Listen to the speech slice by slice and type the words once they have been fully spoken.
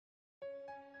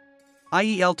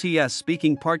IELTS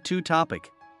Speaking Part 2 Topic.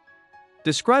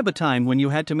 Describe a time when you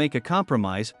had to make a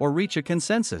compromise or reach a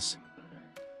consensus.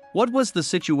 What was the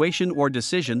situation or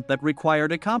decision that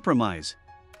required a compromise?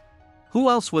 Who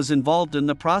else was involved in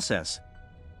the process?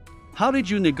 How did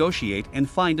you negotiate and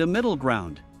find a middle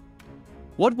ground?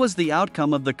 What was the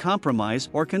outcome of the compromise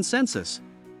or consensus?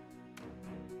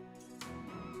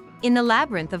 In the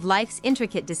labyrinth of life's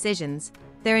intricate decisions,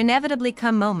 there inevitably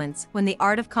come moments when the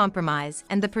art of compromise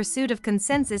and the pursuit of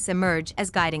consensus emerge as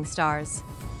guiding stars.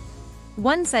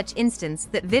 One such instance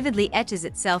that vividly etches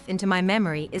itself into my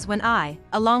memory is when I,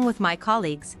 along with my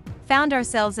colleagues, found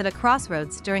ourselves at a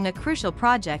crossroads during a crucial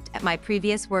project at my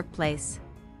previous workplace.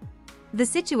 The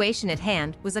situation at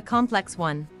hand was a complex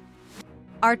one.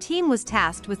 Our team was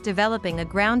tasked with developing a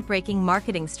groundbreaking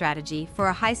marketing strategy for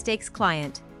a high-stakes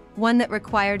client, one that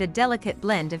required a delicate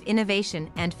blend of innovation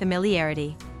and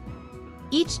familiarity.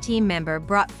 Each team member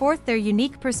brought forth their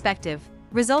unique perspective,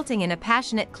 resulting in a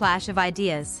passionate clash of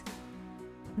ideas.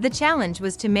 The challenge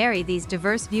was to marry these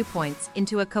diverse viewpoints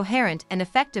into a coherent and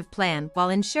effective plan while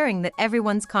ensuring that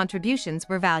everyone's contributions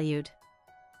were valued.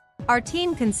 Our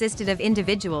team consisted of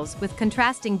individuals with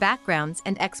contrasting backgrounds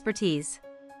and expertise.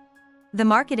 The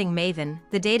marketing maven,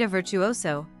 the data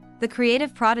virtuoso, the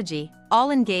creative prodigy,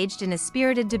 all engaged in a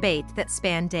spirited debate that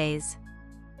spanned days.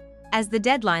 As the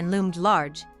deadline loomed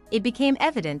large, it became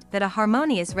evident that a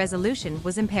harmonious resolution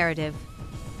was imperative.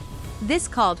 This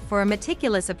called for a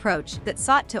meticulous approach that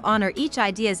sought to honor each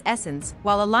idea's essence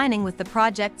while aligning with the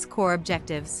project's core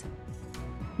objectives.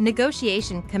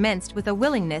 Negotiation commenced with a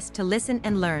willingness to listen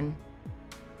and learn.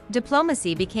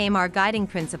 Diplomacy became our guiding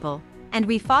principle, and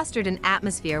we fostered an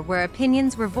atmosphere where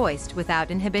opinions were voiced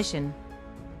without inhibition.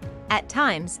 At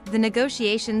times, the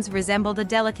negotiations resembled a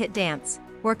delicate dance,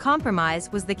 where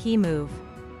compromise was the key move.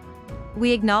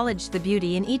 We acknowledged the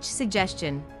beauty in each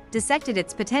suggestion, dissected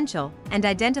its potential, and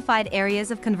identified areas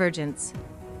of convergence.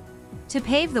 To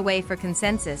pave the way for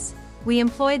consensus, we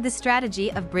employed the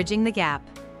strategy of bridging the gap.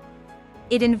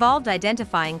 It involved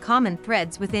identifying common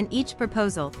threads within each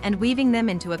proposal and weaving them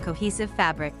into a cohesive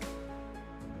fabric.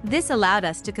 This allowed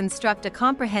us to construct a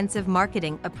comprehensive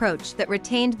marketing approach that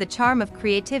retained the charm of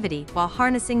creativity while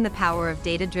harnessing the power of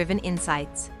data-driven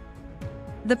insights.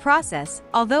 The process,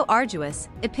 although arduous,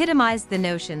 epitomized the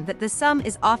notion that the sum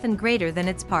is often greater than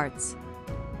its parts.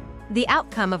 The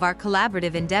outcome of our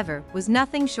collaborative endeavor was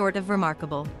nothing short of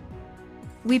remarkable.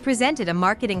 We presented a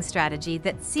marketing strategy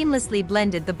that seamlessly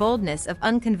blended the boldness of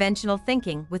unconventional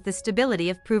thinking with the stability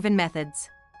of proven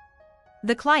methods.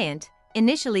 The client,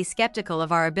 initially skeptical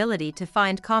of our ability to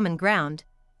find common ground,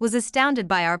 was astounded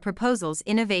by our proposal's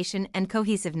innovation and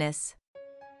cohesiveness.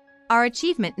 Our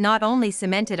achievement not only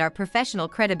cemented our professional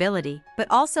credibility but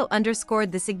also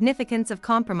underscored the significance of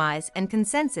compromise and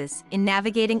consensus in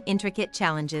navigating intricate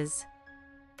challenges.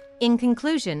 In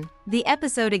conclusion, the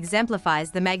episode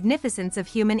exemplifies the magnificence of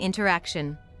human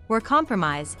interaction, where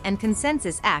compromise and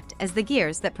consensus act as the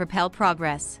gears that propel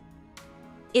progress.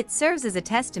 It serves as a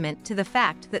testament to the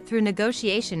fact that through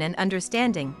negotiation and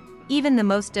understanding, even the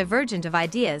most divergent of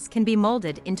ideas can be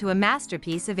molded into a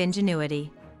masterpiece of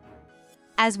ingenuity.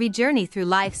 As we journey through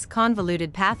life's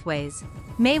convoluted pathways,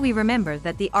 may we remember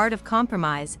that the art of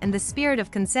compromise and the spirit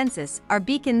of consensus are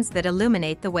beacons that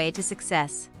illuminate the way to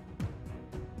success.